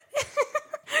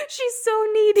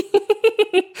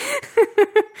sweetie.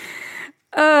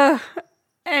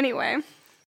 Anyway.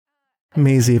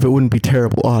 Maisie, if it wouldn't be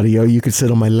terrible audio, you could sit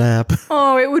on my lap.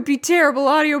 Oh, it would be terrible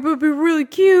audio, but it would be really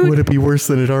cute. Would it be worse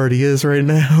than it already is right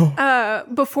now?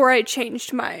 Before I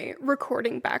changed my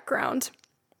recording background,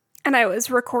 and I was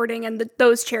recording and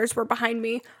those chairs were behind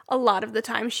me, a lot of the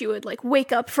time she would like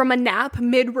wake up from a nap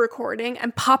mid-recording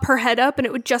and pop her head up and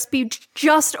it would just be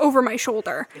just over my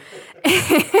shoulder.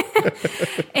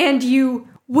 And you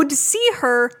would see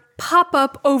her pop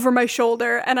up over my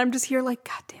shoulder and I'm just here like,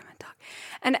 God damn it, dog.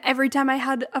 And every time I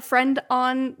had a friend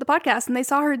on the podcast and they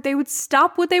saw her, they would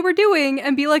stop what they were doing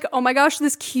and be like, oh my gosh,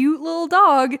 this cute little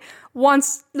dog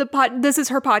wants this is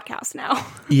her podcast now.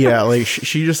 Yeah, like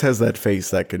she just has that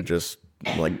face that could just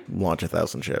like launch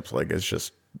 1,000 ships. Like it's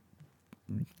just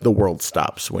the world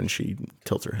stops when she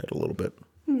tilts her head a little bit.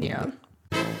 Yeah.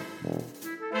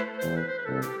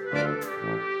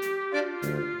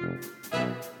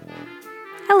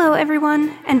 Hello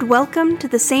everyone, and welcome to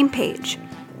The Same Page.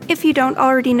 If you don't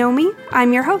already know me,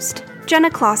 I'm your host, Jenna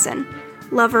Clausen,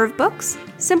 lover of books,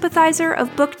 sympathizer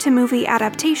of book-to-movie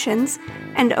adaptations,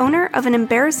 and owner of an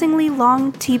embarrassingly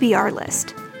long TBR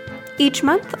list. Each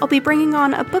month, I'll be bringing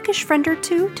on a bookish friend or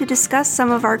two to discuss some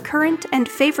of our current and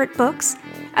favorite books,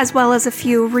 as well as a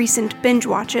few recent binge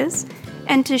watches,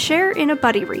 and to share in a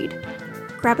buddy read.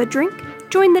 Grab a drink,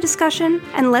 join the discussion,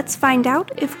 and let's find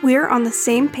out if we're on the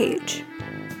same page.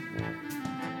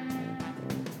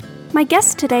 My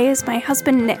guest today is my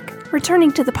husband, Nick,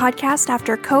 returning to the podcast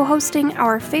after co-hosting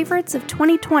our Favorites of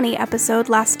 2020 episode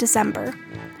last December,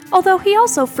 although he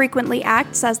also frequently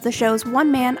acts as the show's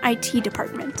one-man IT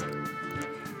department.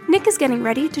 Nick is getting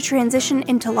ready to transition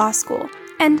into law school,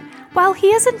 and while he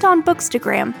isn't on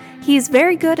Bookstagram, he is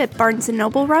very good at Barnes &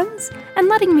 Noble runs and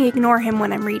letting me ignore him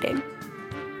when I'm reading.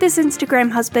 This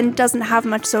Instagram husband doesn't have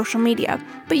much social media,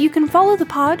 but you can follow the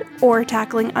pod, or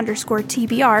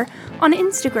tackling_TBR, on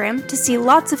Instagram to see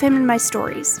lots of him in my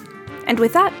stories. And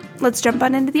with that, let's jump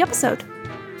on into the episode.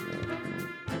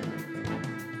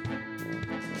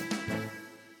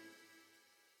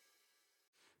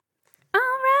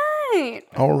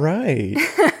 All right.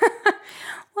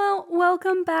 Well,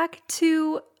 welcome back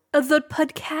to the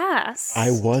podcast. I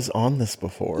was on this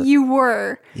before. You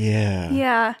were. Yeah.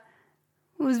 Yeah.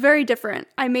 It was very different.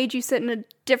 I made you sit in a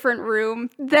different room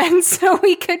then so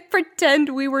we could pretend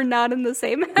we were not in the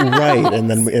same house. Right, and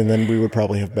then we would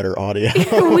probably have better audio.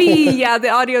 The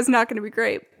audio's not going to be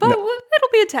great, but no. It'll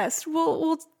be a test.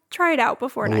 We'll try it out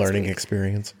before next week. Learning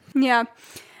experience. Yeah.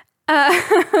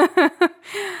 The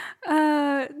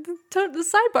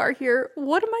sidebar here.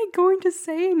 What am I going to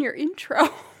say in your intro?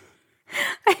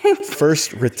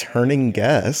 First returning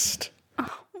guest.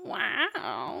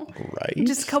 Wow. Right.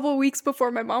 Just a couple of weeks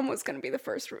before my mom was going to be the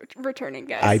first returning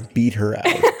guest. I beat her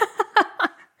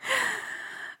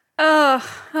out.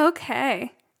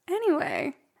 Okay.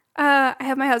 Anyway, I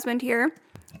have my husband here.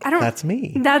 That's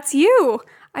me. That's you.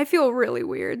 I feel really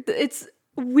weird. It's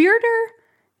weirder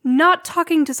not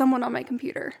talking to someone on my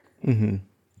computer. Mm-hmm.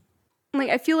 Like,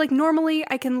 I feel like normally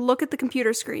I can look at the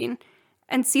computer screen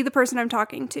and see the person I'm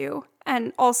talking to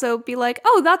and also be like,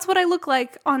 oh, that's what I look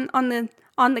like on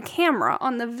the camera,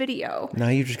 on the video. Now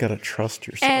you just gotta trust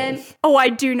yourself. And I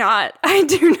do not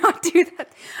do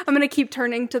that. I'm gonna keep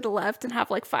turning to the left and have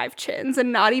like 5 chins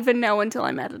and not even know until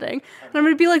I'm editing. And I'm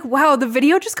gonna be like, wow, the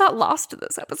video just got lost to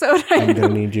this episode. I'm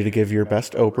gonna need you to give your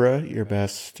best Oprah, your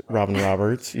best Robin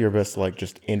Roberts, your best like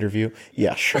just interview.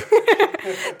 Yeah, sure.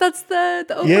 That's the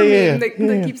Oprah meme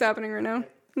that keeps happening right now.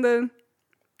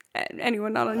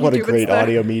 Anyone not on YouTube. What a great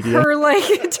audio medium. Her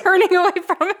like turning away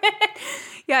from it.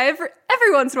 Yeah,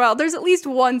 every once in a while, there's at least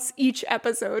once each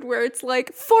episode where it's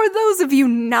like, for those of you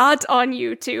not on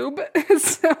YouTube,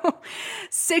 so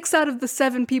 6 out of the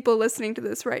 7 people listening to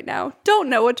this right now don't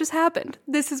know what just happened.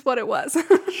 This is what it was.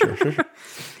 Sure.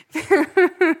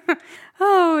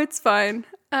 Oh, it's fine.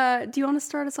 Do you want to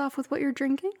start us off with what you're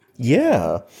drinking?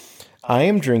 Yeah. I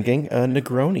am drinking a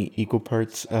Negroni, equal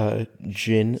parts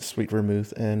gin, sweet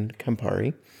vermouth, and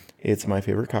Campari. It's my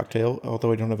favorite cocktail,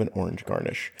 although I don't have an orange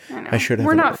garnish. I know. I should have.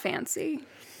 We're not fancy.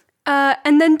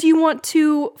 And then do you want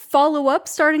to follow up,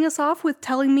 starting us off with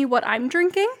telling me what I'm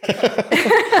drinking?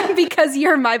 Because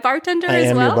you're my bartender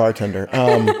as well? I am your bartender.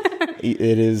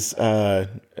 It is, I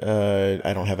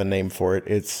don't have a name for it.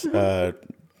 It's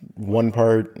 1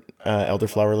 part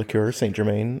elderflower liqueur, Saint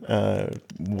Germain,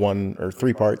 1 or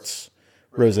 3 parts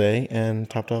rosé, and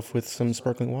topped off with some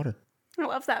sparkling water. I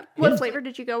love that. What flavor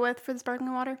did you go with for the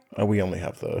sparkling water? We only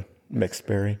have the mixed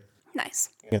berry. Nice.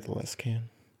 Get the less can.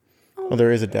 Well,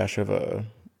 there is a dash of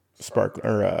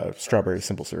strawberry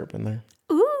simple syrup in there.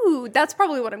 Ooh, that's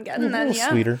probably what I'm getting then,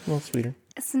 yeah. A little sweeter.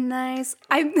 It's nice.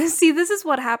 I see, this is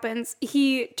what happens.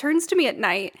 He turns to me at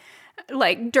night,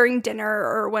 like during dinner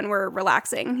or when we're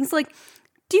relaxing. He's like,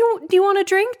 do you want a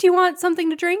drink? Do you want something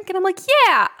to drink? And I'm like,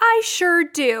 yeah, I sure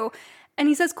do. And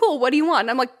he says, cool, what do you want?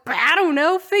 And I'm like, I don't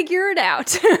know, figure it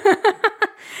out.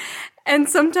 And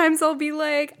sometimes I'll be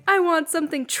like, I want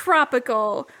something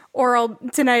tropical. Or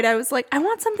tonight I was like, I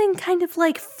want something kind of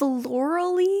like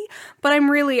florally. But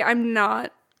I'm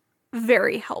not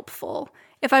very helpful.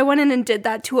 If I went in and did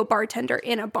that to a bartender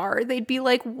in a bar, they'd be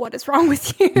like, what is wrong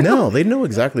with you? No, they'd know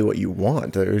exactly what you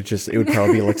want. It would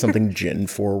probably be like something gin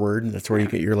forward. That's where you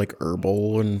get your like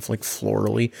herbal and like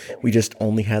florally. We just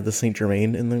only had the Saint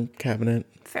Germain in the cabinet.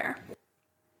 Fair.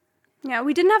 Yeah,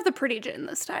 we didn't have the pretty gin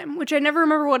this time, which I never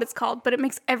remember what it's called, but it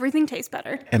makes everything taste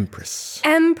better. Empress.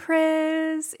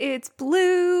 It's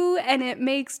blue and it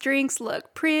makes drinks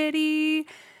look pretty.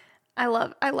 I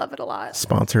love it a lot.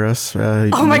 Sponsor us.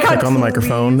 Oh my God, click on the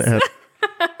microphone.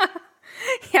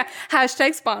 Yeah,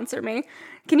 hashtag sponsor me.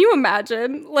 Can you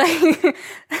imagine, like,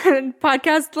 a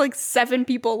podcast like 7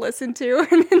 people listen to,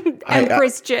 and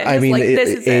Empress Gin is like, this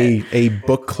is it. A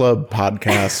book club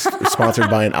podcast sponsored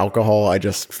by an alcohol, I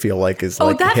just feel like is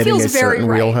like that hitting feels a certain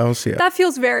very right. wheelhouse. Yeah. That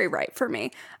feels very right for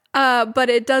me. But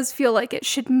it does feel like it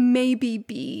should maybe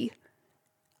be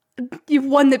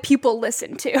one that people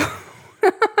listen to.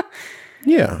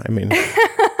 Yeah, I mean,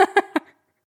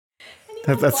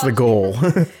 that's the goal.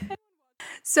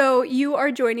 So you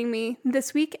are joining me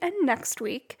this week and next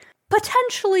week,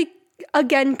 potentially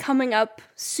again coming up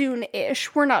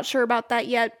soon-ish. We're not sure about that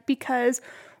yet because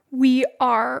we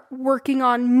are working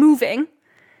on moving.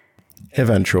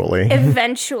 Eventually.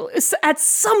 So at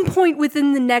some point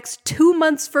within the next 2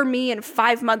 months for me and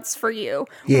 5 months for you,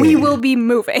 yeah. We will be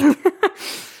moving.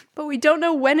 But we don't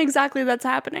know when exactly that's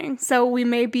happening. So we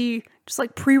may be just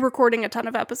like pre-recording a ton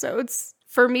of episodes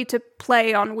for me to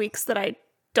play on weeks that I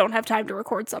don't have time to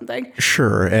record something.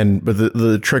 Sure, but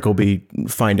the trick will be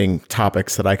finding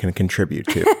topics that I can contribute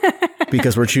to.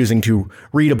 Because we're choosing to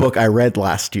read a book I read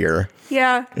last year.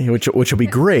 Yeah. Which will be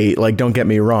great. Like, don't get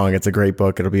me wrong, it's a great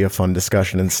book. It'll be a fun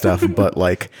discussion and stuff. But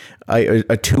like, a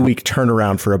 2-week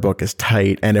turnaround for a book is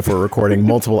tight. And if we're recording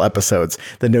multiple episodes,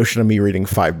 the notion of me reading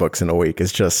 5 books in a week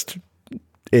is just,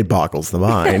 it boggles the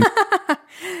mind.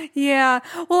 Yeah.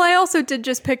 Well, I also did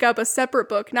just pick up a separate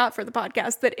book, not for the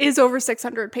podcast, that is over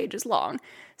 600 pages long.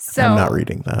 So I'm not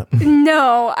reading that.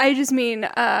 No, I just mean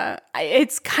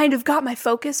it's kind of got my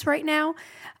focus right now.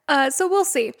 So we'll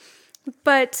see.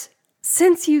 But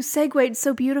since you segued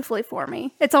so beautifully for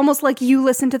me, it's almost like you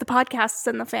listen to the podcasts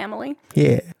in the family.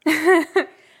 Yeah.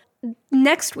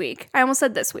 Next week, I almost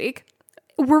said this week,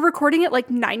 we're recording at like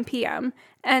 9 p.m.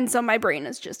 And so my brain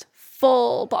is just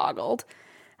full boggled.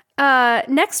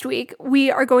 Next week,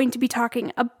 we are going to be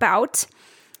talking about,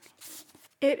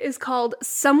 it is called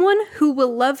Someone Who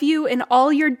Will Love You in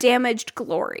All Your Damaged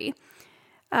Glory.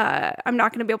 I'm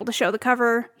not going to be able to show the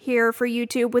cover here for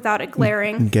YouTube without it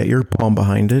glaring. Get your palm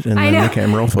behind it and then the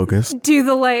camera will focus. Do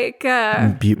the like,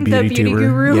 beauty the beauty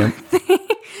guru yeah. thing.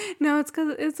 No, it's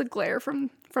because it's a glare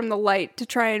from the light to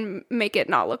try and make it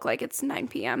not look like it's 9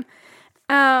 p.m.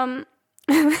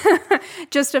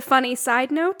 Just a funny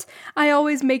side note, I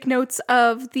always make notes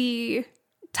of the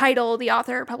title, the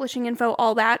author, publishing info,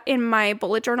 all that in my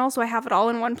bullet journal, so I have it all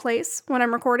in one place when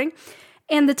I'm recording.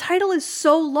 And the title is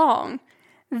so long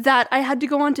that I had to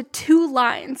go on to 2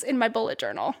 lines in my bullet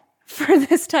journal for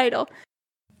this title.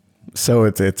 So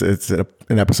it's an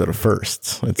episode of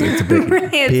firsts. It's a big,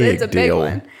 it's a big deal.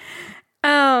 one.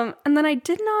 And then I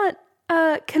did not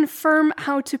confirm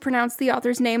how to pronounce the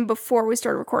author's name before we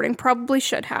started recording. Probably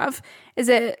should have. Is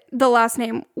it the last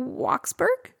name Waxberg?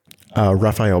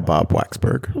 Raphael Bob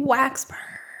Waxberg.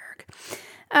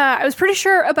 I was pretty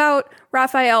sure about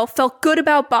Raphael. Felt good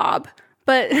about Bob,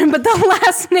 but the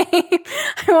last name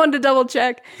I wanted to double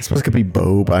check. I suppose it could be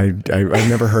Bob. I've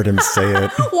never heard him say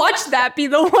it. Watch that be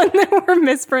the one that we're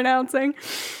mispronouncing.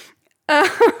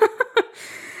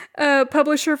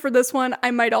 Publisher for this one,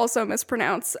 I might also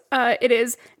mispronounce. It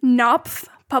is Knopf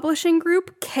Publishing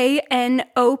Group, KNOPF.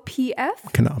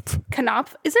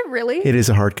 Knopf. Is it really? It is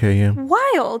a hard K, yeah.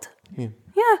 Wild. Yeah.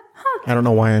 Huh. I don't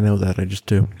know why I know that. I just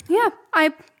do. Yeah.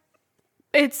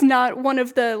 It's not one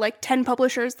of the like 10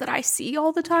 publishers that I see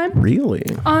all the time. Really?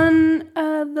 On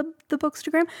the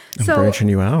Bookstagram. I'm branching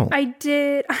you out. I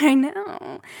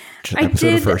know. Just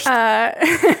episode first.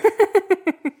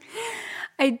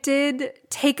 I did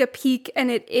take a peek,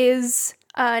 and it is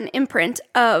an imprint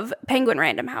of Penguin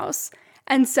Random House.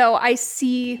 And so I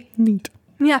see... Neat.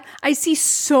 Yeah, I see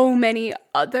so many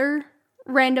other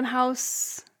Random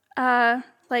House,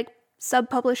 like,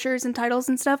 sub-publishers and titles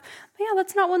and stuff. But yeah,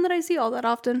 that's not one that I see all that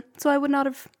often. So I would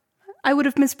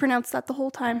have mispronounced that the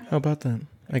whole time. How about that?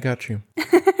 I got you.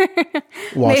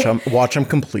 Watch, I'm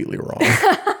completely wrong.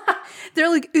 They're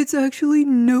like, it's actually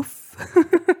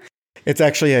noof. It's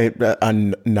actually a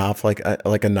knopf, like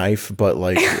a knife, but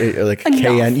like like KN.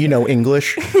 Knopf. You know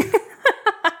English.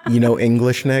 You know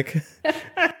English, Nick.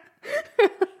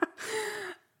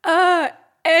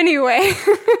 Anyway,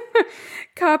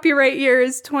 copyright year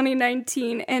is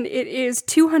 2019, and it is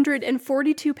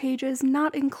 242 pages,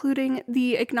 not including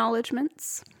the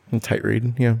acknowledgments. A tight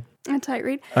read, yeah. A tight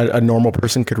read. A normal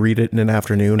person could read it in an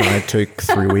afternoon, and it took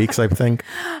 3 weeks, I think.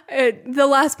 The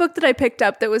last book that I picked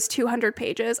up that was 200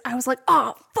 pages, I was like,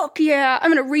 oh, fuck yeah,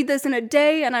 I'm going to read this in a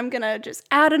day, and I'm going to just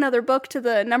add another book to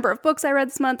the number of books I read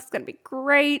this month. It's going to be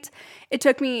great. It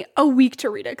took me a week to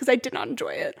read it because I did not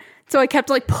enjoy it. So I kept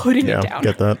like putting it down.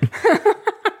 Get that.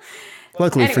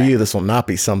 Luckily for you, this will not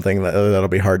be something that'll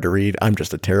be hard to read. I'm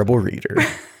just a terrible reader.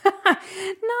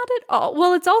 Not at all.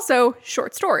 Well, it's also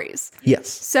short stories. Yes.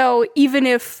 So even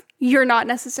if you're not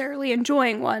necessarily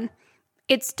enjoying one,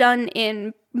 it's done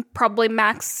in probably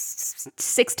max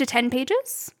 6 to 10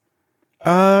 pages.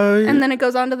 And then it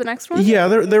goes on to the next one? Yeah,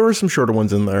 there were some shorter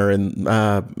ones in there, and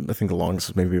I think the longest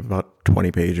was maybe about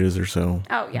 20 pages or so.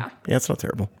 Oh, yeah. Yeah, it's not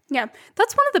terrible. Yeah.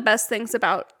 That's one of the best things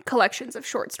about collections of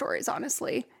short stories,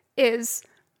 honestly, is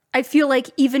I feel like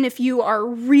even if you are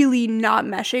really not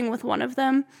meshing with one of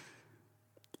them,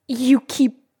 it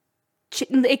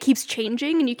keeps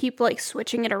changing and you keep like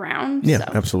switching it around. Yeah,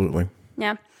 so. Absolutely.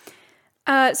 Yeah.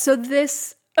 So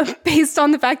this, based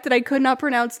on the fact that I could not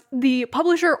pronounce the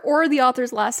publisher or the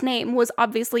author's last name, was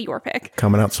obviously your pick.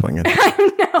 Coming out swinging.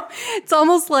 I know. It's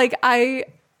almost like I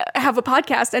have a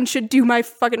podcast and should do my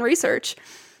fucking research.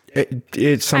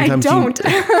 Sometimes I don't.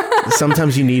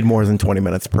 Sometimes you need more than 20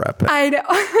 minutes prep. I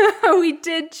know. We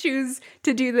did choose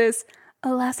to do this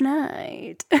last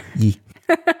night. Yeah.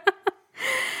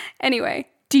 Anyway,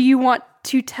 do you want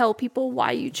to tell people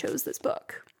why you chose this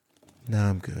book? No,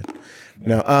 I'm good.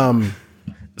 No,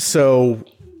 so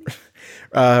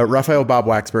Raphael Bob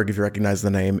Waxberg, if you recognize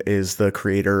the name, is the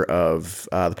creator of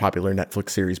the popular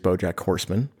Netflix series BoJack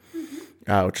Horseman,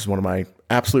 which is one of my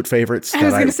absolute favorites. I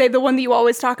was going to say the one that you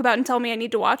always talk about and tell me I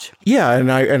need to watch. Yeah,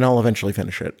 and I'll eventually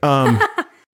finish it.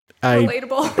 Relatable.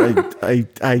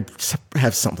 I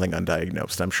have something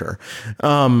undiagnosed, I'm sure.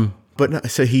 But no,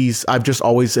 so I've just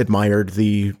always admired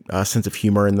the sense of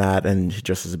humor in that, and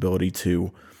just his ability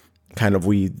to kind of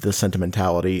weave the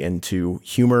sentimentality into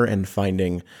humor and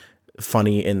finding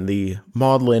funny in the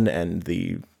maudlin and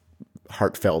the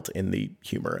heartfelt in the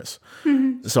humorous.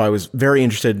 Mm-hmm. So I was very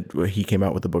interested when he came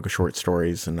out with the book of short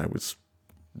stories, and I was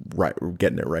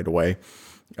getting it right away.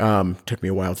 Took me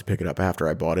a while to pick it up after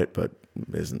I bought it, but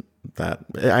isn't that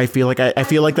I feel like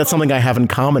that's something I have in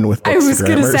common with books. I was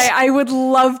going to say, I would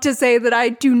love to say that I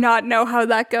do not know how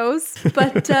that goes,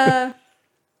 but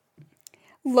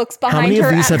looks behind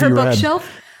her at her bookshelf.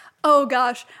 Oh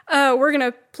gosh. We're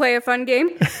going to play a fun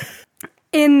game.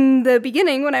 In the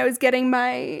beginning of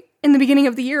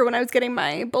the year when I was getting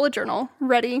my bullet journal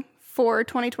ready for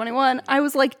 2021, I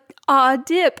was like,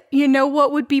 dip, you know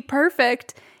what would be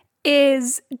perfect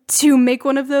is to make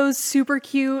one of those super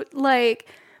cute, like,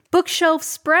 bookshelf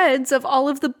spreads of all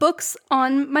of the books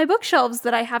on my bookshelves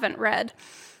that I haven't read.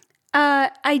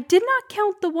 I did not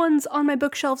count the ones on my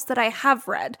bookshelves that I have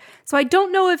read, so I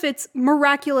don't know if it's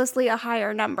miraculously a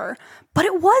higher number, but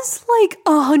it was like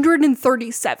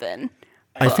 137.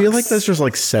 I feel like that's just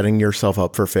like setting yourself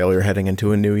up for failure heading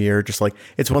into a new year. Just like,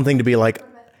 it's one thing to be like,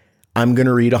 I'm going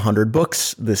to read 100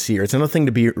 books this year. It's another thing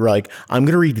to be like, I'm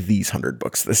going to read these 100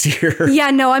 books this year.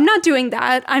 Yeah, no, I'm not doing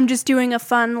that. I'm just doing a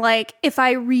fun, like, if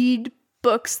I read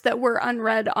books that were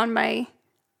unread on my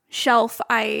shelf,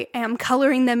 I am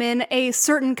coloring them in a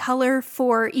certain color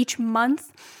for each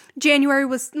month. January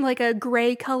was like a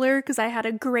gray color because I had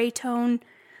a gray tone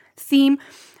theme.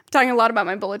 I'm talking a lot about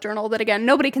my bullet journal that, again,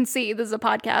 nobody can see. This is a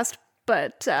podcast,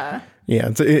 but... Yeah,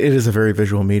 it is a very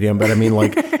visual medium, but I mean,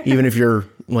 like, even if you're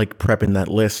like prepping that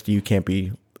list, you can't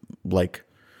be like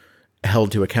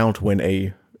held to account when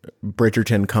a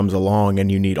Bridgerton comes along and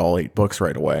you need all 8 books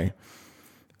right away.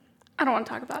 I don't want to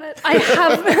talk about it. I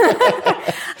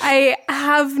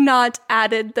have not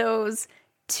added those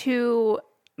to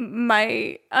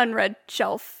my unread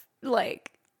shelf,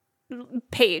 like,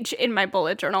 page in my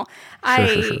bullet journal.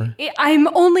 Sure. I'm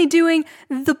only doing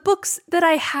the books that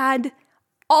I had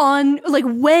on, like,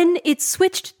 when it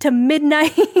switched to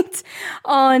midnight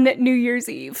on New Year's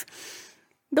Eve.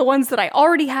 The ones that I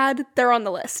already had, they're on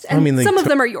the list. And some of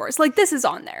them are yours. Like, this is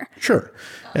on there. Sure.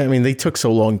 I mean, they took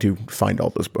so long to find all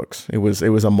those books. It was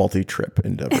a multi-trip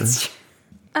endeavor.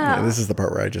 Yeah, this is the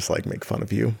part where I just like make fun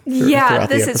of you. Yeah,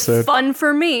 this is fun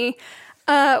for me.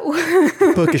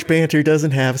 Bookish Banter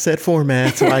doesn't have a set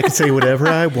format, so I can say whatever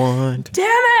I want. Damn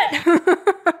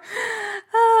it!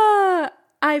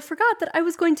 I forgot that I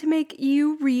was going to make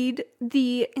you read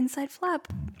the inside flap.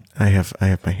 I have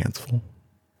my hands full.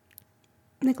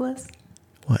 Nicholas.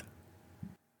 What?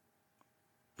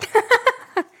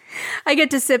 I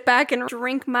get to sit back and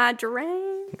drink my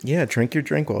drink. Yeah, drink your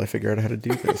drink while I figure out how to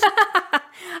do this.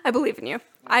 I believe in you.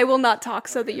 I will not talk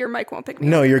so that your mic won't pick me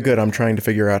up. No, you're good. I'm trying to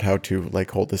figure out how to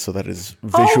like hold this so that it is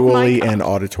visually and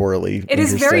auditorily. It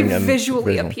is very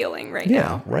visually appealing right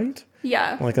now. Yeah, right?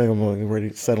 Yeah. Like I'm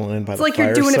ready settling in by the fireside. It's like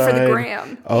you're doing it for the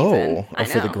gram. Oh,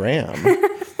 for the gram.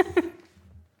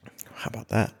 How about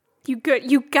that?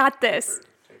 You got this.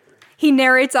 He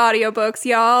narrates audiobooks,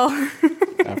 y'all.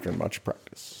 After much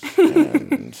practice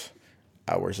and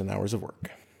hours and hours of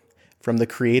work. From the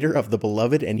creator of the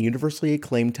beloved and universally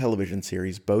acclaimed television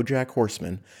series BoJack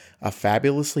Horseman, a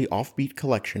fabulously offbeat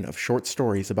collection of short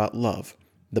stories about love,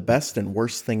 the best and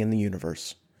worst thing in the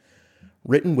universe.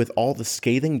 Written with all the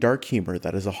scathing dark humor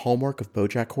that is a hallmark of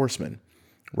BoJack Horseman,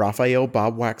 Raphael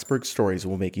Bob Waxberg's stories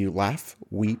will make you laugh,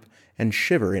 weep, and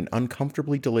shiver in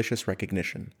uncomfortably delicious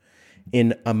recognition.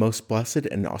 In A Most Blessed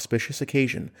and Auspicious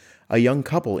Occasion, a young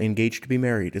couple engaged to be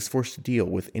married is forced to deal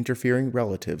with interfering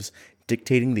relatives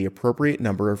dictating the appropriate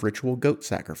number of ritual goat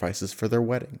sacrifices for their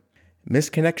wedding.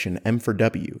 Misconnection M for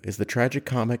W is the tragic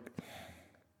comic...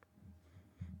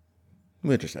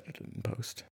 We'll just edit it in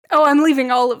post. Oh, I'm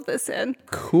leaving all of this in.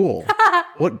 Cool.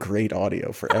 What great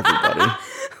audio for everybody.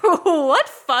 What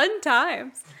fun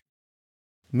times.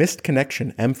 Missed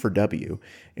Connection M for W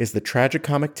is the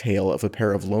tragicomic tale of a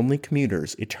pair of lonely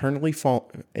commuters eternally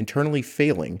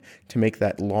failing to make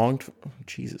that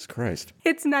Jesus Christ.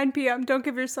 It's 9 p.m. Don't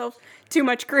give yourself too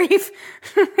much grief.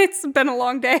 It's been a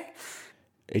long day.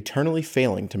 Eternally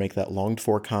failing to make that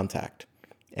longed-for contact.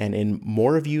 And in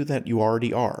More of You That You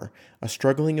Already Are, a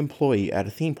struggling employee at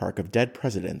a theme park of dead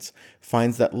presidents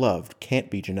finds that love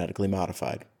can't be genetically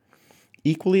modified.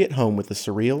 Equally at home with the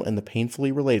surreal and the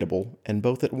painfully relatable, and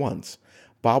both at once,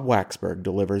 Bob Waxberg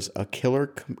delivers a killer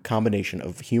combination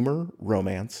of humor,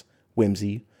 romance,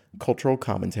 whimsy, cultural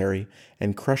commentary,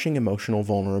 and crushing emotional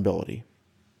vulnerability.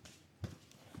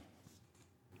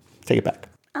 Take it back.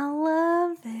 I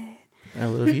love it. I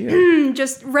love you.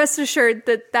 Just rest assured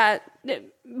that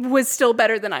was still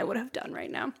better than I would have done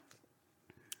right now.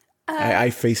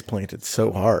 I face planted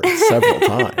so hard several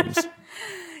times.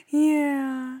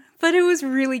 Yeah. But it was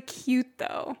really cute,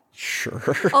 though. Sure.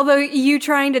 Although, you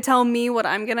trying to tell me what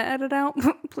I'm going to edit out?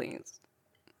 Please.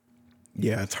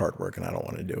 Yeah, it's hard work, and I don't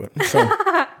want to do it. So,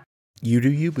 you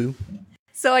do you, boo.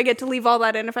 So I get to leave all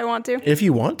that in if I want to? If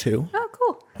you want to. Oh,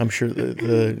 cool. I'm sure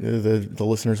the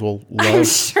listeners will love I'm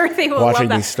sure they will watching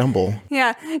love me stumble.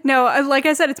 Yeah. No, like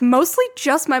I said, it's mostly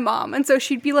just my mom. And so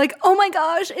she'd be like, oh my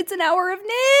gosh, it's an hour of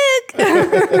Nick.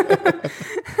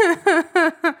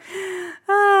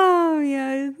 Oh,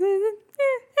 yeah.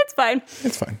 It's fine.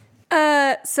 It's fine.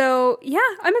 So, yeah,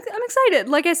 I'm excited.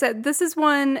 Like I said, this is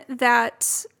one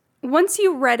that once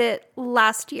you read it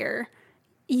last year,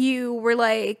 you were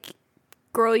like,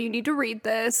 girl, you need to read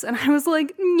this. And I was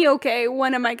like, okay,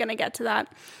 when am I going to get to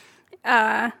that?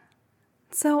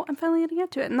 So I'm finally going to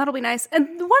get to it, and that'll be nice. And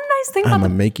one nice thing I'm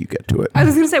going to make you get to it. I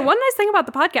was going to say, one nice thing about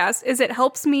the podcast is it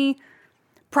helps me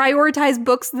prioritize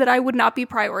books that I would not be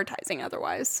prioritizing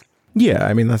otherwise. Yeah,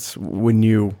 I mean, that's when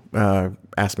you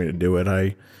asked me to do it,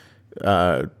 I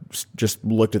just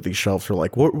looked at these shelves for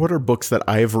like, what are books that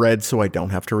I've read so I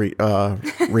don't have to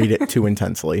read it too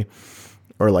intensely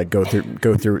or like go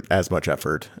through as much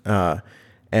effort.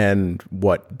 And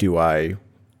what do I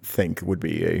think would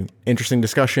be a interesting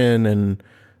discussion, and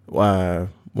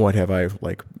what have I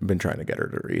like been trying to get her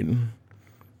to read,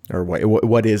 or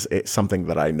what is something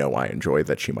that I know I enjoy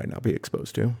that she might not be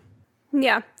exposed to.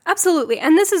 Yeah, absolutely.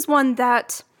 And this is one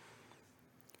that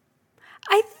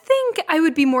I think I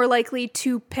would be more likely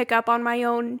to pick up on my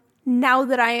own now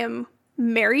that I am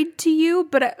married to you,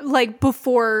 but like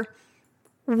before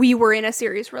we were in a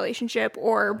serious relationship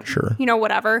or, sure,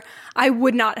 whatever, I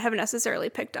would not have necessarily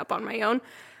picked up on my own.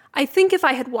 I think if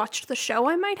I had watched the show,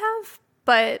 I might have,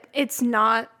 but it's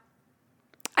not,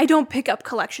 I don't pick up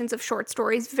collections of short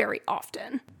stories very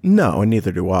often. No, and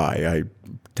neither do I. I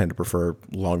tend to prefer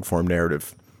long-form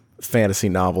narrative fantasy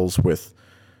novels with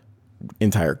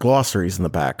entire glossaries in the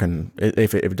back, and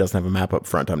if it doesn't have a map up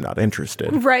front, I'm not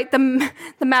interested. Right. The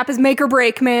map is make or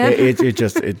break, man. It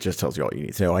just tells you all you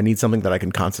need to know. I need something that I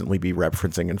can constantly be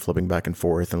referencing and flipping back and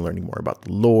forth and learning more about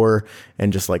the lore,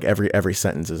 and just like every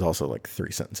sentence is also like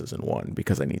 3 sentences in one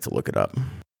because I need to look it up.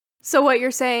 So what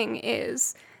you're saying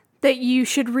is that you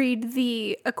should read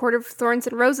the A Court of Thorns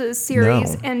and Roses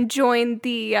series and join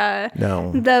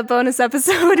the bonus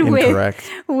episode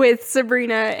with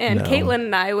Sabrina and Caitlin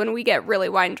and I when we get really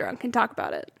wine drunk and talk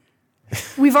about it.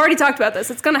 We've already talked about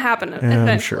this. It's going to happen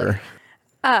eventually.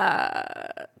 I'm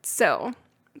sure. So,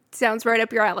 sounds right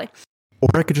up your alley. Or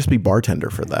I could just be bartender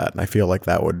for that. I feel like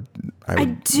that would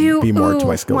be more to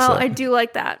my skill set. Well, I do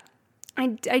like that.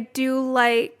 I do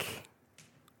like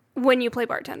when you play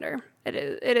bartender.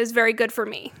 It is very good for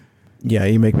me. Yeah,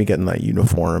 you make me get in that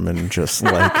uniform and just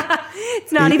like...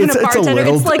 It's not even a bartender.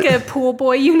 It's like a pool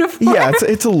boy uniform. Yeah,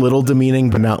 it's a little demeaning,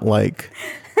 but not like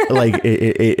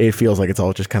it feels like it's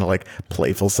all just kind of like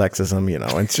playful sexism, you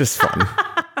know. It's just fun.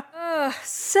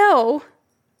 So,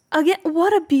 again,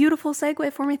 what a beautiful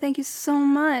segue for me. Thank you so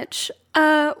much.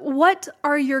 What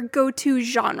are your go-to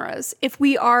genres if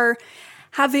we are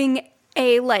having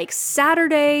a like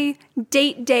Saturday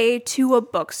date day to a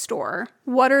bookstore?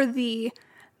 What are the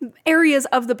areas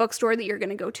of the bookstore that you're going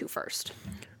to go to first?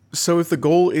 So if the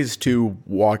goal is to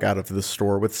walk out of the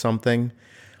store with something,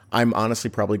 I'm honestly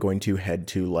probably going to head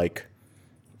to like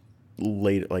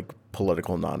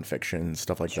political nonfiction,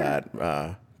 stuff like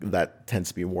that. That tends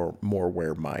to be more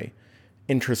where my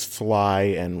interests lie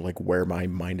and like where my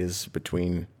mind is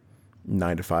between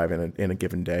 9 to 5 in a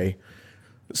given day.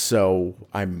 So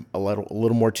I'm a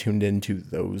little more tuned into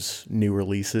those new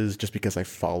releases just because I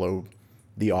follow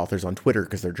the authors on Twitter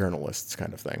because they're journalists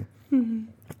kind of thing.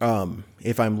 Mm-hmm.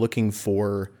 If I'm looking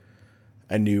for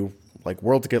a new like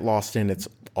world to get lost in, it's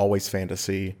always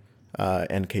fantasy.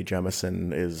 N.K.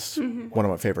 Jemisin is one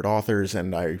of my favorite authors,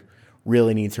 and I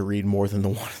really need to read more than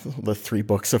the 3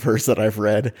 books of hers that I've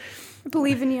read. I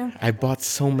believe in you. I bought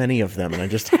so many of them, and I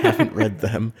just haven't read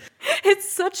them. It's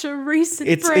such a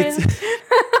recent brand.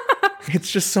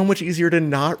 It's just so much easier to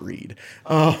not read.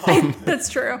 That's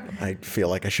true. I feel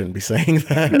like I shouldn't be saying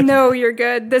that. No, you're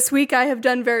good. This week I have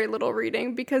done very little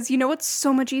reading because you know what's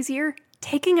so much easier?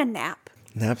 Taking a nap.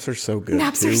 Naps are so good.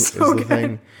 Naps are so good.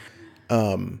 Thing.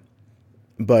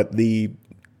 But the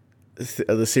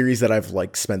series that I've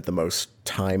like spent the most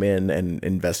time in and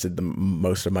invested the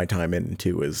most of my time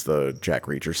into is the Jack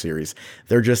Reacher series.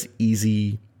 They're just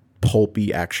easy,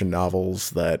 pulpy action novels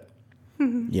that,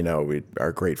 you know,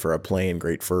 are great for a plane,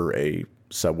 great for a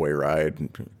subway ride.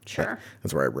 Sure.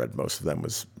 That's where I read most of them,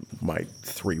 was my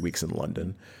 3 weeks in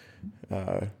London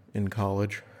in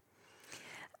college.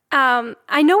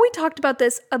 I know we talked about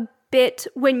this a bit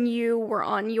when you were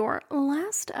on your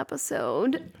last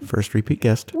episode. First repeat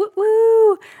guest. Woo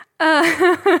woo!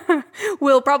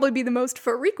 Will probably be the most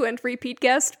frequent repeat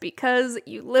guest because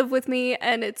you live with me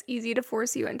and it's easy to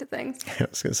force you into things. I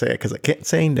was going to say it because I can't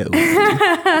say no.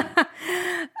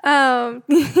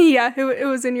 Yeah, it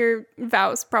was in your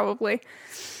vows probably.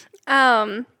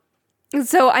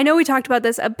 So I know we talked about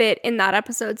this a bit in that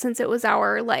episode since it was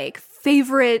our like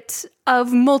favorite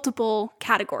of multiple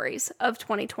categories of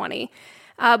 2020.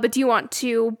 But do you want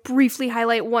to briefly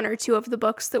highlight 1 or 2 of the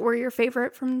books that were your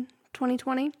favorite from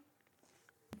 2020?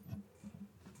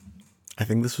 I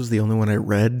think this was the only one I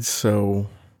read, so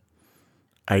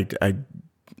I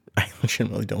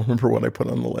legitimately don't remember what I put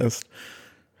on the list.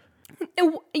 As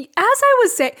I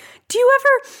was saying, do you ever,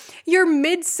 you're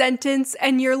mid-sentence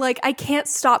and you're like, I can't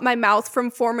stop my mouth from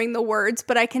forming the words,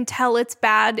 but I can tell it's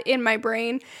bad in my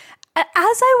brain. As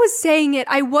I was saying it,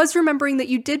 I was remembering that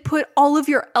you did put all of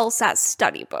your LSAT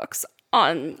study books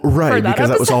on. Right, because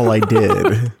that was all I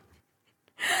did.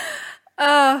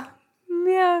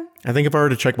 Yeah. I think if I were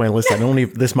to check my list,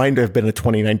 this might have been a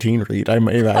 2019 read. I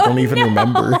don't even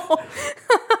remember.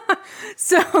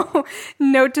 So,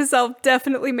 note to self,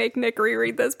 definitely make Nick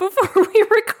reread this before we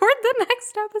record the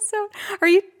next episode. Are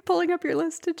you pulling up your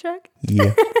list to check?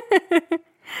 Yeah.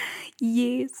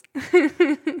 Yes.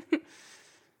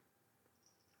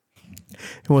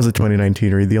 It was a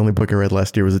 2019 read. The only book I read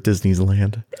last year was at Disney's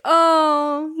Land.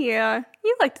 Oh, yeah.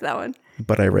 You liked that one.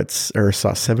 But I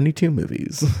saw 72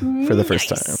 movies for the first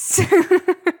time.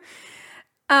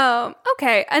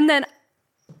 Okay. And then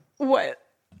what?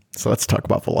 So let's talk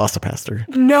about Velocipaster.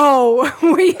 No,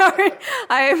 we aren't.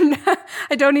 I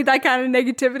don't need that kind of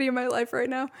negativity in my life right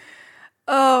now.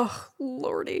 Oh,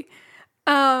 Lordy.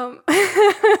 I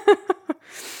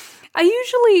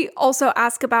usually also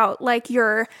ask about like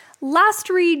your last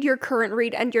read, your current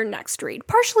read, and your next read,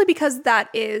 partially because that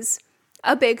is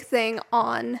a big thing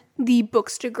on the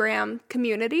Bookstagram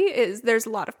community. Is there's a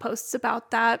lot of posts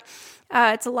about that.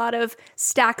 It's a lot of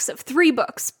stacks of 3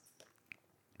 books.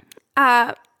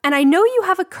 And I know you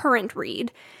have a current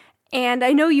read, and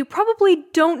I know you probably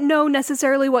don't know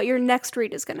necessarily what your next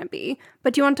read is going to be,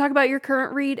 but do you want to talk about your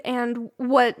current read and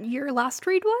what your last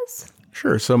read was?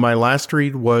 Sure. So my last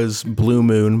read was Blue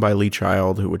Moon by Lee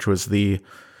Child, which was he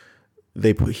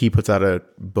puts out a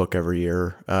book every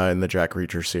year in the Jack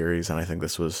Reacher series, and I think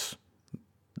this was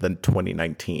the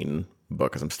 2019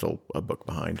 book, because I'm still a book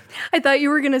behind. I thought you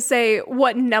were going to say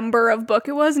what number of book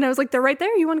it was, and I was like, they're right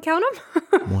there. You want to count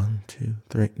them? 1, 2,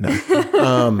 3.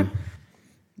 No.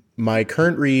 My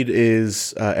current read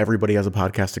is Everybody Has a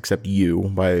Podcast Except You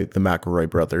by the McElroy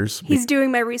brothers. He's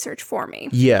doing my research for me.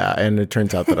 Yeah, and it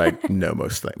turns out that I know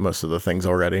most of the things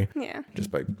already. Yeah. Just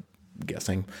by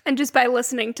guessing. And just by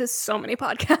listening to so many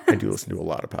podcasts. I do listen to a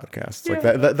lot of podcasts. Like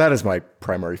that is my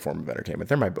primary form of entertainment.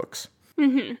 They're my books.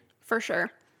 Mm-hmm. For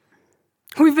sure.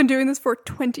 We've been doing this for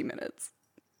 20 minutes.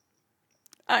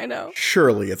 I know.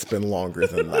 Surely it's been longer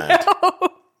than that. No.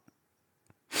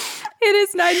 It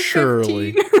is 9:15.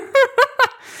 Surely.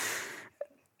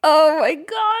 Oh my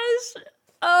gosh.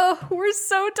 Oh, we're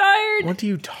so tired. What do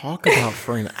you talk about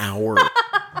for an hour?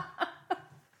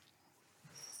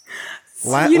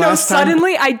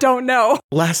 Suddenly I don't know.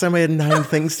 Last time I had 9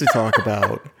 things to talk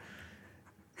about.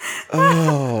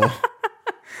 Oh.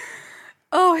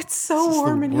 Oh, it's so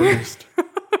warm in here.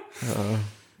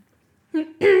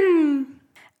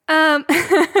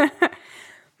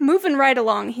 Moving right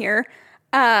along here.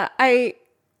 I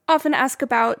often ask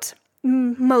about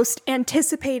most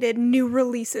anticipated new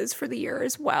releases for the year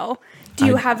as well. Do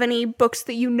you have any books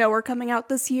that you know are coming out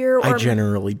this year? Or I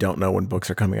generally don't know when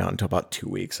books are coming out until about 2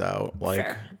 weeks out.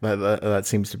 Like that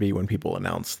seems to be when people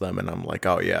announce them, and I'm like,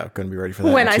 oh yeah, I'm going to be ready for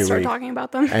that. When I start talking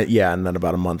about them. And then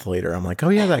about a month later, I'm like, oh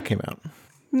yeah, that came out.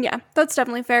 Yeah, that's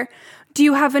definitely fair. Do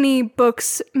you have any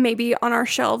books maybe on our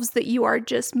shelves that you are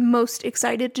just most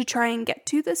excited to try and get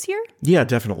to this year? Yeah,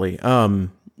 definitely.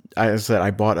 As I said,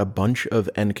 I bought a bunch of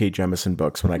N.K. Jemisin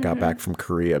books when I got back from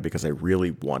Korea because I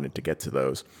really wanted to get to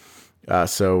those.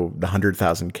 So The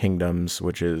 100,000 Kingdoms,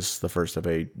 which is the first of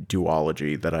a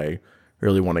duology that I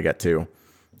really want to get to.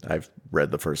 I've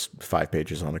read the first 5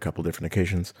 pages on a couple different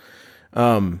occasions.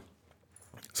 So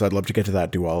I'd love to get to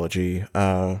that duology.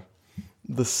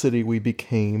 The City We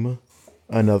Became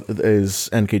is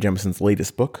N.K. Jemisin's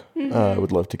latest book. I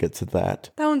would love to get to that.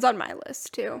 That one's on my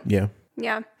list too. Yeah.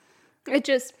 Yeah.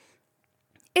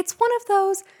 It's one of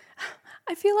those,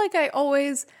 I feel like I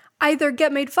always either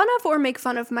get made fun of or make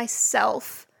fun of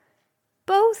myself.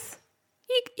 Both.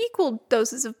 Equal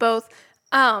doses of both.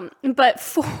 But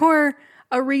for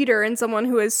a reader and someone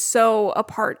who is so a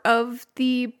part of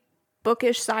the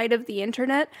bookish side of the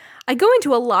internet, I go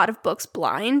into a lot of books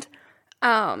blind.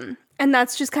 And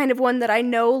that's just kind of one that I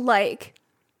know, like,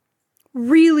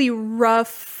 really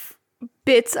rough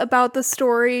bits about the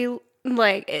story.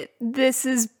 Like, this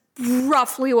is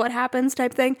roughly what happens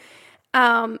type thing.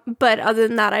 But other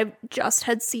than that, I just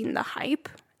had seen the hype.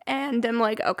 And I'm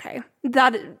like, okay,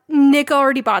 that Nick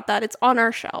already bought that. It's on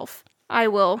our shelf. I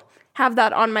will have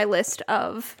that on my list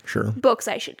of books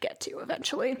I should get to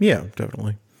eventually. Yeah,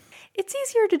 definitely. It's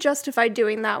easier to justify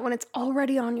doing that when it's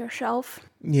already on your shelf.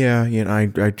 Yeah, I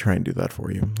try and do that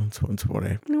for you. That's what I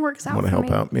want to help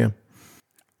out.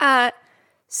 Yeah.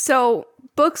 So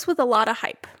books with a lot of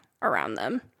hype around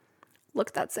them. Look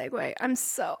at that segue.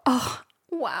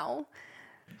 Wow.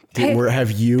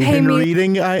 Have you been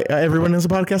reading Everyone Has a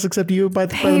Podcast Except You by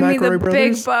the McElroy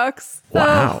brothers? Big bucks.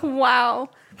 Wow. Oh, wow.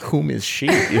 Whom is she?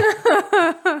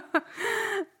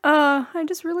 I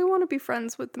just really want to be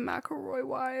friends with the McElroy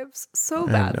wives so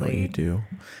badly. I know you do.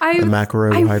 The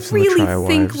McElroy wives and the Try wives. I really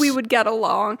think we would get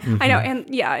along. Mm-hmm. I know,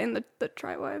 and the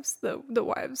Try wives, the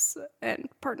wives and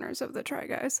partners of the Try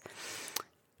guys.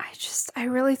 I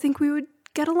really think we would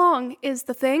get along is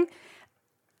the thing.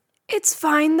 It's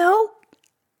fine though.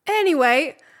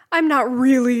 Anyway, I'm not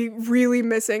really, really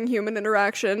missing human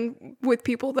interaction with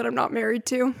people that I'm not married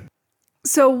to.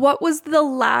 So what was the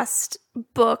last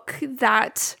book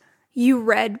that you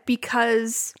read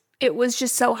because it was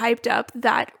just so hyped up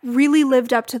that really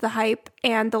lived up to the hype,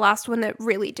 and the last one that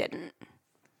really didn't?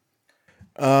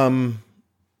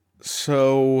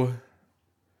 So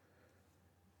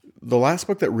the last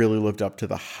book that really lived up to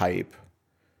the hype,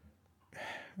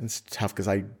 it's tough because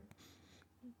I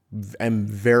am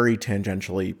very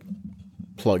tangentially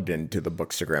plugged into the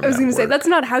Bookstagram. I was going to say, that's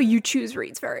not how you choose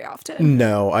reads very often.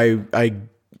 No,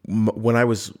 when I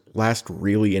was last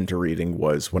really into reading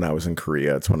was when I was in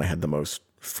Korea. It's when I had the most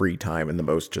free time and the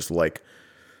most just like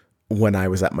when I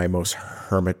was at my most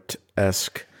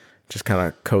hermit-esque, just kind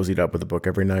of cozied up with a book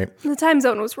every night. The time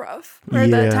zone was rough. Or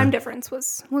the time difference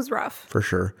was rough. For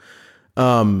sure.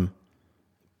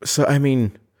 So, I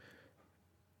mean,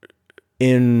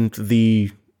 in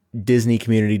the Disney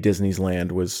community, Disney's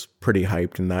Land was pretty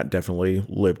hyped, and that definitely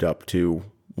lived up to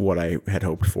what I had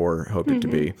hoped it to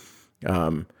be.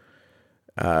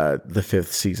 The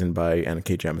fifth season by Anna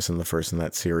K. Jemisin, the first in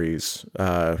that series,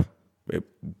 it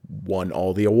won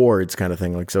all the awards, kind of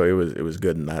thing. Like, so it was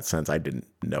good in that sense. I didn't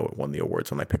know it won the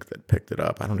awards when I picked it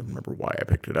up. I don't even remember why I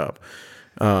picked it up.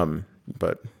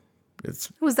 But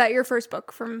was that your first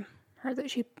book from her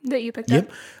that you picked up?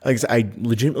 Yep. Like I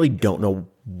legitimately don't know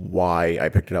why I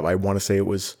picked it up. I want to say it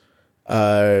was,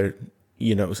 another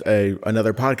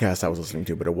podcast I was listening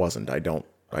to, but it wasn't.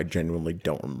 I genuinely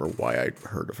don't remember why I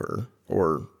heard of her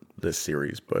or this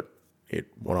series, but it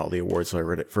won all the awards, so I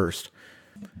read it first.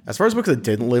 As far as books that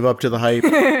didn't live up to the hype,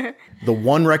 the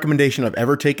one recommendation I've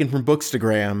ever taken from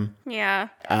Bookstagram. Yeah.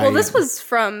 Well, this was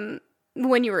from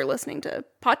when you were listening to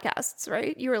podcasts,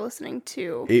 right? You were listening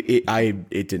to...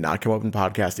 It did not come up in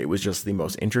podcast. It was just the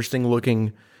most interesting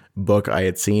looking book I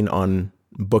had seen on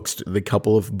the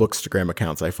couple of Bookstagram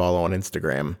accounts I follow on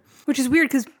Instagram. Which is weird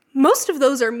because most of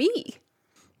those are me.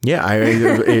 Yeah,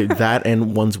 that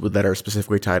and ones that are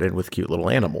specifically tied in with cute little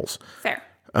animals. Fair.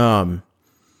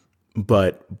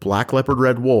 But Black Leopard,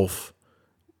 Red Wolf,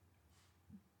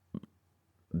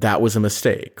 that was a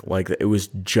mistake. Like, it was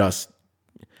just...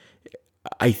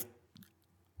 I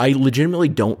legitimately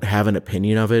don't have an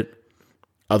opinion of it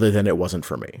other than it wasn't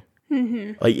for me.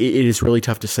 Mm-hmm. Like, it is really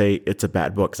tough to say it's a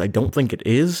bad book because I don't think it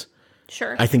is.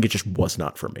 Sure. I think it just was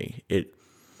not for me. It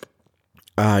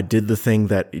did the thing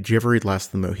that... Did you ever read Last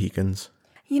of the Mohicans?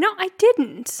 I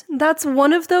didn't. That's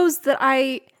one of those that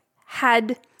I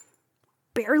had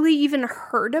barely even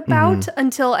heard about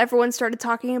until everyone started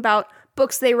talking about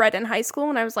books they read in high school.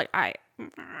 And I was like, that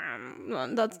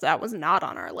was not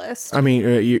on our list. I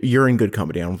mean, you're in good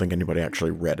company. I don't think anybody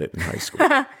actually read it in high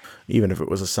school, even if it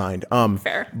was assigned.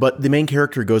 Fair. But the main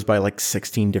character goes by like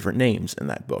 16 different names in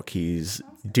that book. He's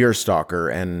Deerstalker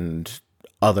and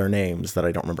other names that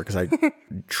I don't remember because I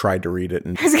tried to read it.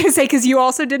 I was going to say, because you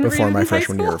also didn't read it before my in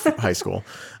freshman year of high school.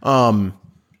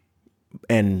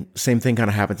 And same thing kind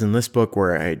of happens in this book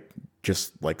where I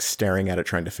just like staring at it,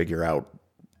 trying to figure out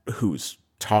who's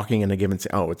talking in a given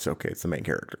scene. Oh, it's okay. It's the main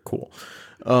character. Cool.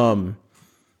 And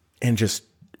just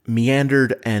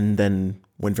meandered and then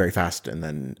went very fast and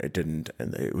then it didn't.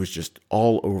 And it was just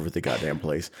all over the goddamn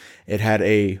place. It had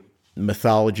a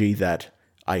mythology that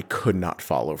I could not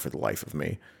follow for the life of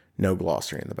me. No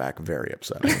glossary in the back. Very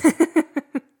upsetting.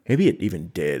 Maybe it even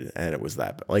did, and it was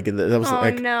that. Like that was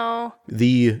no.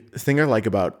 The thing I like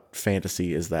about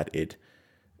fantasy is that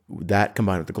that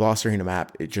combined with the glossary and a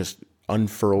map, it just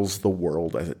unfurls the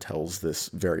world as it tells this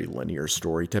very linear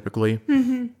story typically.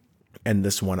 Mm-hmm. And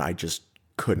this one I just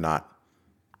could not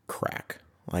crack.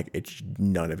 Like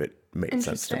none of it made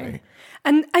sense to me.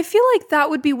 And I feel like that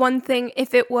would be one thing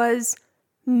if it was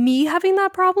me having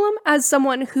that problem as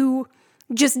someone who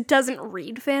just doesn't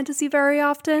read fantasy very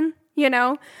often.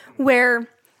 Where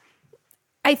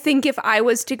I think if I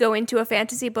was to go into a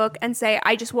fantasy book and say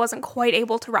I just wasn't quite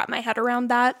able to wrap my head around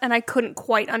that and I couldn't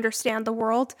quite understand the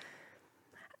world,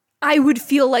 I would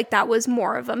feel like that was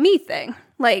more of a me thing.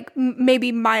 Like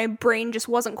maybe my brain just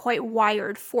wasn't quite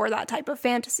wired for that type of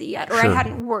fantasy yet, or I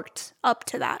hadn't worked up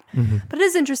to that. Mm-hmm. But it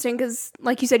is interesting because,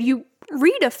 like you said, you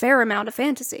read a fair amount of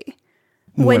fantasy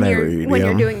when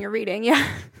you're doing your reading. Yeah.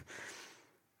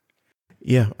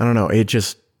 Yeah, I don't know. It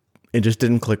just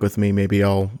didn't click with me. Maybe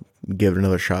I'll give it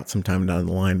another shot sometime down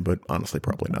the line, but honestly,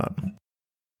 probably not.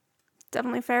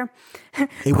 Definitely fair.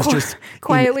 It was just...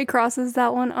 Quietly crosses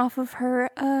that one off of her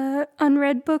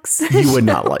unread books. You would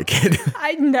not like it.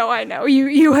 I know.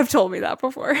 You have told me that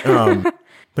before. But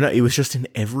no, it was just in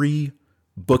every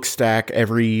book stack,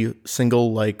 every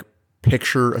single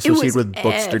picture associated with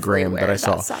Bookstagram that I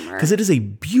saw. Because it is a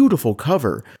beautiful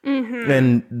cover. Mm-hmm.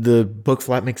 And the book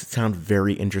flap makes it sound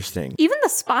very interesting. Even the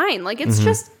spine, it's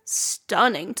just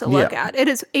stunning to look at. It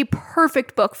is a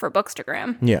perfect book for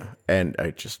Bookstagram. Yeah, and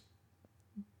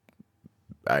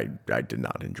I did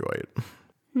not enjoy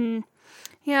it.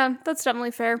 Yeah, that's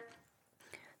definitely fair.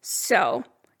 So,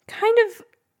 kind of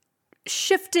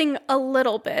shifting a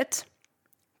little bit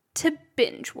to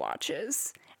binge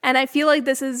watches. And I feel like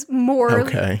this is more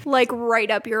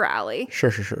right up your alley.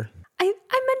 Sure.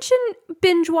 I mentioned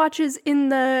binge watches in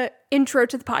the intro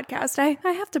to the podcast. I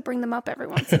have to bring them up every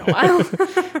once in a while.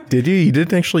 Did you? You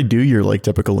didn't actually do your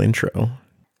typical intro.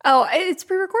 Oh, it's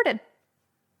pre-recorded.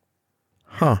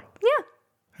 Huh. Yeah.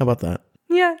 How about that?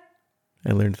 Yeah.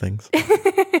 I learned things.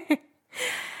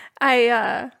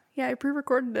 I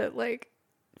pre-recorded it like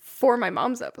for my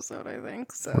mom's episode, I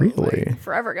think. So Really? like,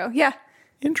 forever ago. Yeah.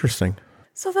 Interesting.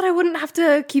 So that I wouldn't have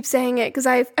to keep saying it because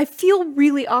I feel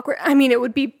really awkward. I mean, it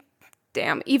would be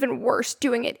even worse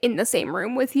doing it in the same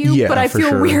room with you. Yeah, but I for feel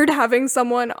sure. weird having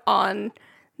someone on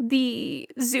the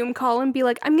Zoom call and be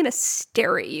like, I'm going to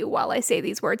stare at you while I say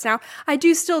these words now. I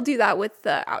do still do that with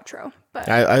the outro. But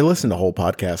I listen to whole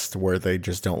podcasts where they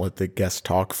just don't let the guest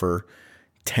talk for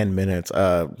 10 minutes.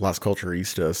 Las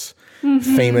Culturistas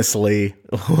famously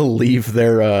leave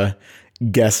their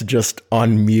guests just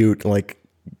on mute, like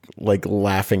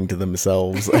laughing to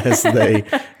themselves as they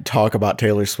talk about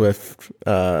Taylor Swift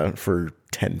for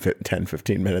 10,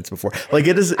 15 minutes before. Like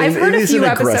it is, I've heard it a is few an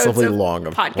episodes aggressively of long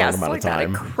podcasts amount like of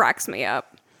time. that. It cracks me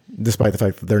up. Despite the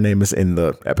fact that their name is in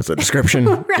the episode description,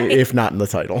 Right. if not in the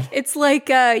title. It's like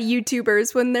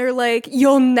YouTubers when they're like,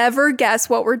 you'll never guess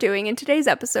what we're doing in today's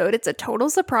episode. It's a total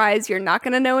surprise. You're not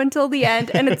going to know until the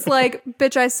end. And it's like,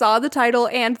 bitch, I saw the title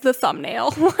and the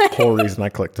thumbnail. Whole reason I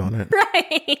clicked on it.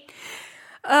 Right.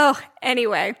 Oh,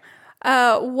 anyway.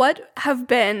 What have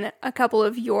been a couple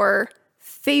of your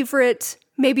favorite,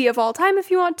 maybe of all time if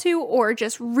you want to, or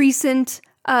just recent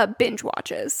binge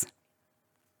watches?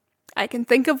 I can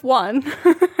think of one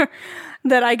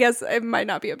that I guess it might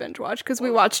not be a binge watch because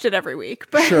we watched it every week.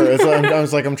 But Sure. I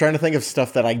was like, I'm trying to think of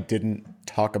stuff that I didn't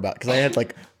talk about because I had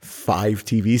like 5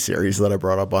 TV series that I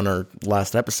brought up on our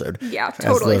last episode. Yeah,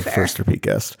 totally as the fair. first repeat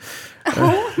guest.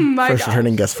 Oh my First god!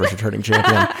 returning guest, first returning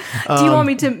champion. Do you want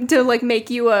me to like make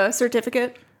you a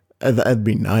certificate? That'd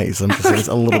be nice. I'm just saying it's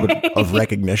a little bit of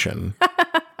recognition.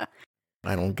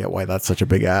 I don't get why that's such a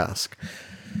big ask.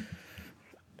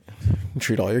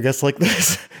 Treat all your guests like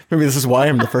this. Maybe this is why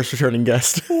I'm the first returning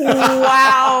guest.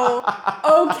 Wow.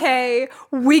 Okay,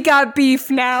 we got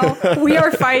beef now. We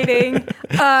are fighting.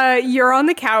 You're on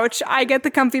the couch. I get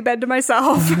the comfy bed to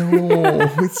myself. No,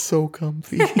 it's so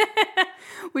comfy.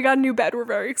 We got a new bed. We're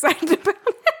very excited about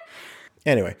it.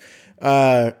 Anyway,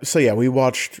 so yeah, we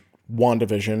watched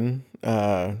WandaVision,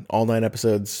 all 9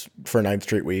 episodes for 9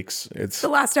 straight weeks. It's The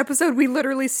last episode, we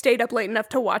literally stayed up late enough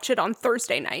to watch it on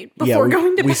Thursday night before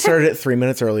going to bed. we started it 3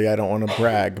 minutes early. I don't want to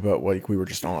brag, but like we were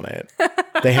just on it.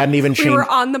 They hadn't even We changed. were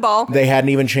on the ball. They hadn't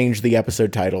even changed the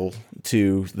episode title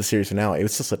to the series finale. It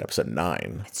was still at episode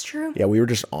 9. It's true. Yeah, we were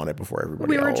just on it before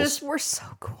everybody else. We're so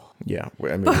cool. Yeah, we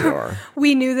are.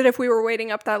 We knew that if we were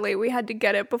waiting up that late, we had to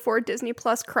get it before Disney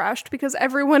Plus crashed because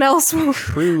everyone else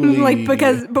Truly.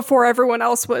 before everyone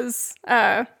else was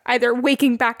either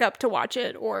waking back up to watch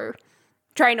it or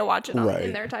trying to watch it Right.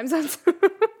 in their time zones.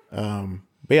 But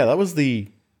yeah, that was the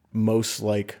most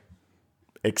like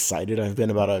excited I've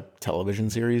been about a television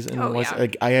series. And yeah.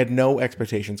 like I had no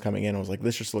expectations coming in. I was like,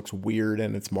 this just looks weird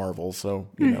and it's Marvel, so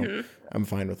you know, I'm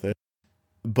fine with it.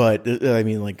 But I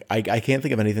mean, like I can't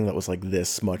think of anything that was like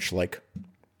this much like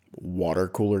water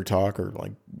cooler talk or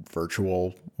like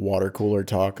virtual water cooler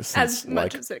talk since As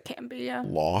much like as it can be, yeah.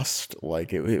 Lost.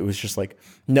 Like it was just like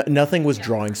nothing was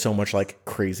drawing so much like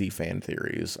crazy fan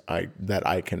theories that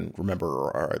I can remember,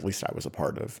 or at least I was a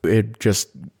part of. It just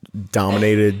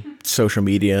dominated social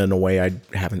media in a way I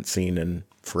haven't seen in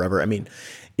forever. I mean,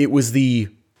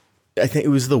 I think it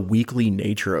was the weekly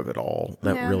nature of it all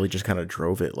that really just kind of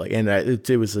drove it. Like, and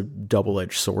it was a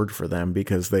double-edged sword for them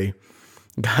because they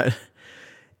got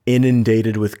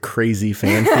inundated with crazy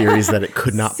fan theories that it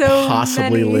could not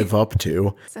possibly live up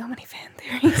to. So many fan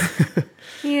theories.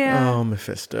 Yeah. Oh,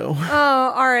 Mephisto.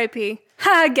 Oh, R.I.P. Ha,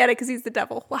 I get it because he's the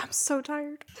devil. Wow, I'm so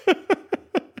tired.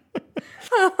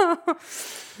 Oh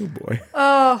boy.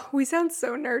 Oh, we sound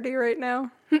so nerdy right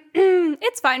now.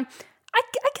 It's fine. I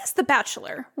guess The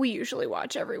Bachelor we usually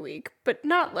watch every week, but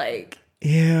not like...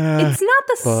 Yeah. It's not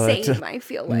the same, I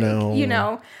feel like. no. You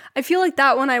know? I feel like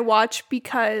that one I watch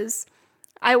because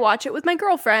I watch it with my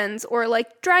girlfriends, or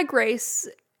like Drag Race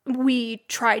we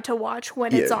try to watch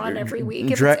when it's on every week.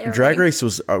 If it's airing. Drag Race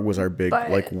was our big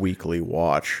like weekly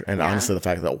watch, and honestly, the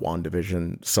fact that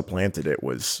WandaVision supplanted it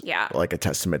was like a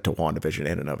testament to WandaVision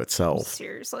in and of itself.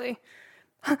 Seriously.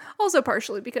 Also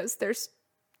partially because there's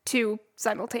 2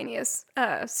 simultaneous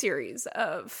series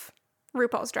of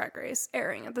RuPaul's Drag Race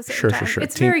airing at the same time. Sure.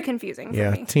 It's very confusing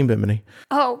for me. Team Bimini.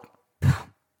 Oh,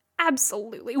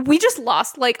 absolutely. We just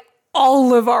lost like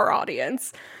all of our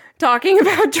audience talking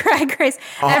about Drag Race.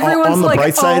 Everyone's on the like,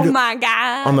 bright side, oh my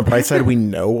God. On the bright side, we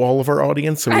know all of our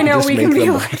audience, so we can just make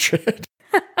them watch it.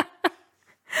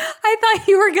 I thought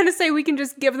you were going to say we can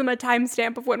just give them a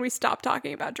timestamp of when we stop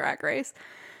talking about Drag Race.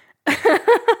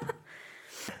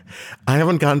 I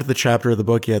haven't gotten to the chapter of the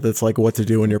book yet that's like what to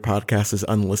do when your podcast is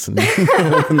unlistenable.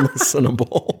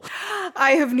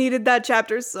 I have needed that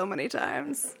chapter so many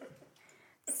times.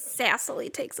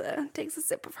 sassily takes a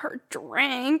sip of her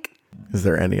drink. Is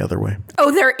there any other way?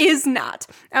 Oh, there is not.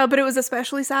 But it was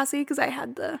especially sassy because I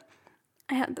had the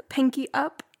pinky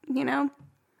up, you know.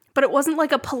 But it wasn't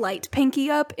like a polite pinky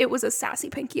up. It was a sassy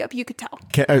pinky up. You could tell.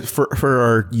 For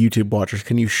our YouTube watchers,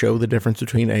 can you show the difference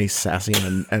between a sassy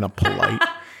and a polite?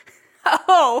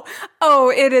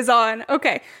 Oh, it is on.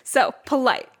 Okay, so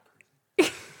polite.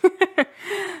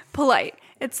 Polite.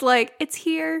 It's like, it's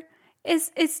here.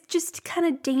 It's just kind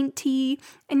of dainty.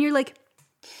 And you're like,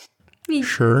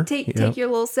 sure. Take your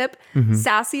little sip. Mm-hmm.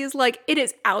 Sassy is like, it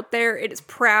is out there. It is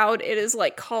proud. It is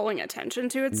like calling attention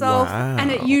to itself. Wow.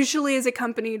 And it usually is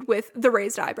accompanied with the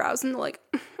raised eyebrows and like,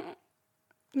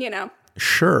 you know.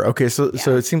 Sure. Okay. So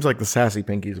it seems like the sassy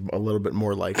pinky is a little bit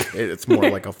more like, it's more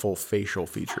like a full facial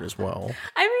feature as well.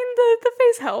 I mean, the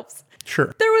face helps.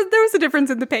 Sure. There was a difference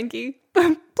in the pinky.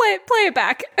 Play it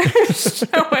back.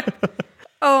 Show it.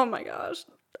 Oh my gosh.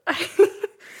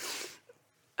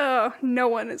 Oh, no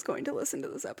one is going to listen to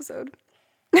this episode.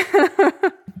 They're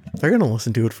going to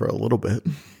listen to it for a little bit.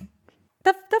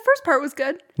 The first part was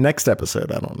good. Next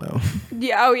episode, I don't know.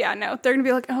 Yeah. Oh yeah. No, they're going to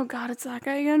be like, oh God, it's that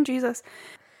guy again. Jesus.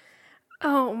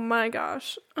 Oh my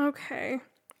gosh. Okay.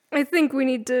 I think we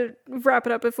need to wrap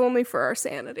it up, if only for our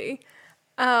sanity.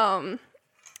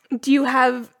 Do you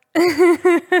have what?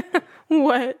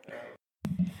 I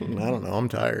don't know. I'm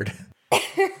tired.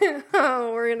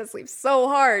 Oh, we're gonna sleep so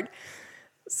hard.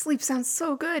 Sleep sounds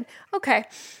so good. Okay.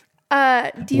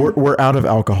 We're out of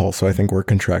alcohol, so I think we're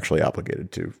contractually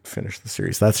obligated to finish the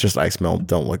series. That's just ice melt.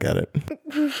 Don't look at it.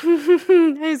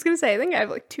 I was gonna say, I think I have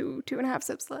like two and a half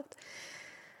sips left.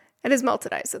 It is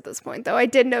melted ice at this point, though. I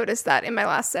did notice that in my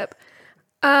last sip.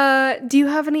 Do you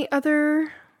have any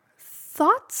other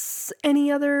thoughts?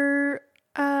 Any other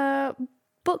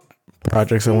book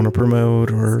projects I want to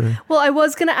promote? Or well, I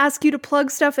was going to ask you to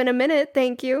plug stuff in a minute.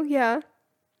 Thank you. Yeah.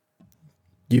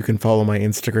 You can follow my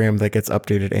Instagram that gets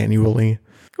updated annually.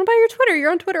 What about your Twitter? You're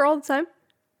on Twitter all the time.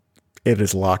 It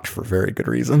is locked for very good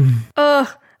reason.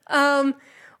 What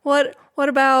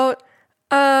about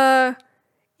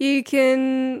you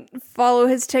can follow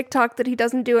his TikTok that he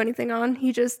doesn't do anything on.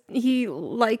 He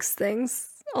likes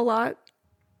things a lot.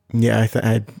 Yeah,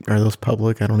 are those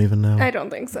public? I don't even know. I don't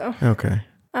think so. Okay.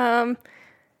 I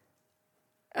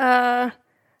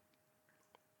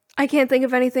can't think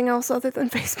of anything else other than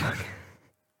Facebook.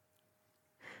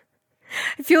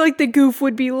 I feel like the goof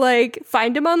would be like,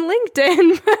 find him on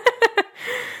LinkedIn.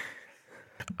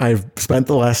 I've spent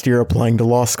the last year applying to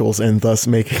law schools and thus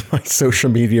making my social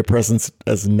media presence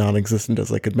as non-existent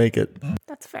as I could make it.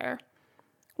 That's fair.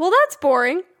 Well, that's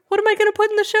boring. What am I going to put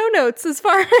in the show notes as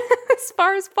far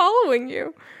as following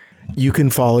you? You can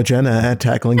follow Jenna at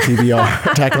tackling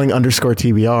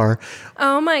 _TBR.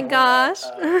 Oh my gosh.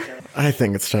 I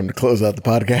think it's time to close out the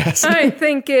podcast. I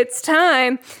think it's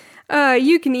time.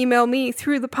 You can email me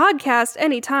through the podcast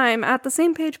anytime at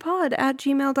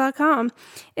thesamepagepod@gmail.com.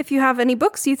 If you have any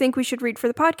books you think we should read for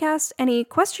the podcast, any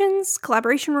questions,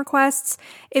 collaboration requests,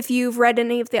 if you've read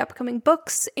any of the upcoming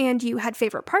books and you had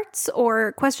favorite parts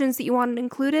or questions that you wanted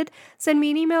included, send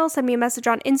me an email, send me a message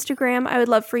on Instagram. I would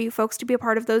love for you folks to be a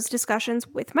part of those discussions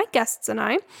with my guests and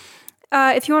I.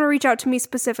 If you want to reach out to me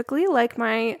specifically, like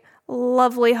my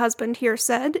lovely husband here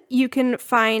said, you can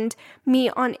find me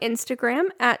on Instagram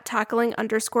at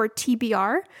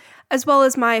tackling_TBR, as well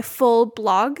as my full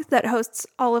blog that hosts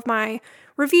all of my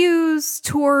reviews,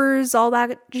 tours, all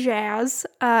that jazz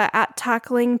at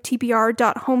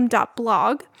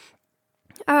tacklingtbr.home.blog.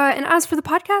 And as for the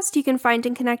podcast, you can find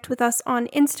and connect with us on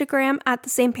Instagram at The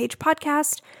Same Page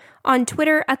Podcast, on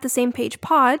Twitter at The Same Page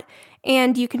Pod,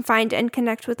 and you can find and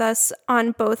connect with us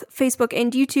on both Facebook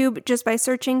and YouTube just by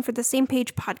searching for The Same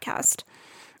Page Podcast.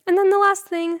 And then the last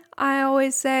thing I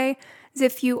always say is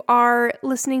if you are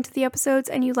listening to the episodes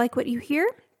and you like what you hear,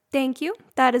 thank you.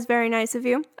 That is very nice of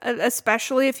you,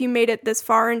 especially if you made it this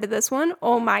far into this one.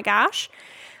 Oh my gosh.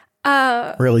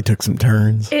 Really took some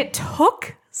turns. It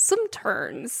took some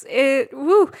turns.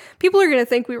 People are going to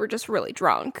think we were just really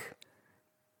drunk.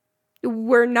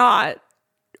 We're not.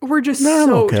 We're just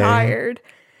so tired.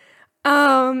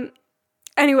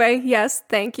 Anyway, yes,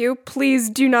 thank you. Please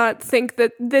do not think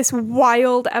that this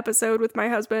wild episode with my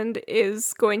husband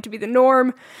is going to be the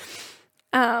norm.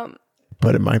 But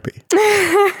it might be.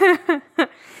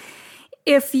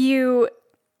 If you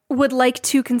would like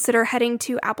to consider heading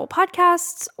to Apple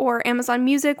Podcasts or Amazon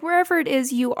Music, wherever it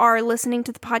is you are listening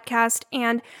to the podcast,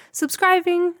 and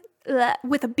subscribing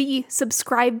with a B,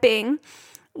 subscribing,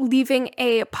 leaving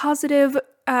a positive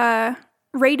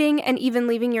rating, and even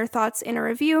leaving your thoughts in a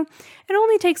review. It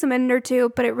only takes a minute or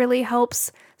two, but it really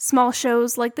helps small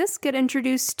shows like this get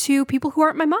introduced to people who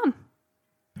aren't my mom.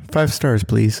 5 stars,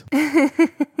 please.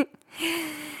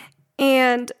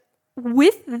 And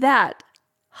with that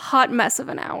hot mess of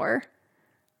an hour,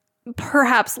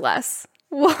 perhaps less,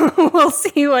 we'll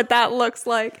see what that looks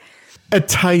like. A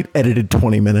tight edited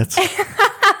 20 minutes.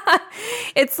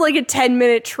 It's like a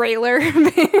 10-minute trailer.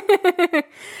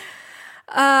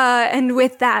 And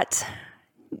with that,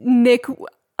 Nick,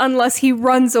 unless he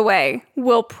runs away,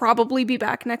 will probably be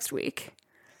back next week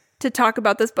to talk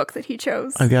about this book that he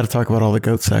chose. I've got to talk about all the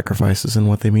goat sacrifices and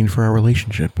what they mean for our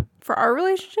relationship. For our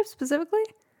relationship specifically?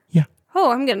 Yeah.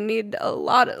 Oh, I'm going to need a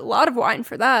lot of wine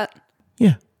for that.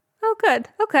 Yeah. Oh, good.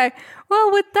 Okay.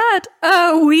 Well, with that,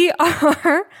 we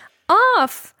are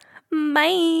off.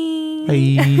 Bye.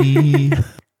 Bye.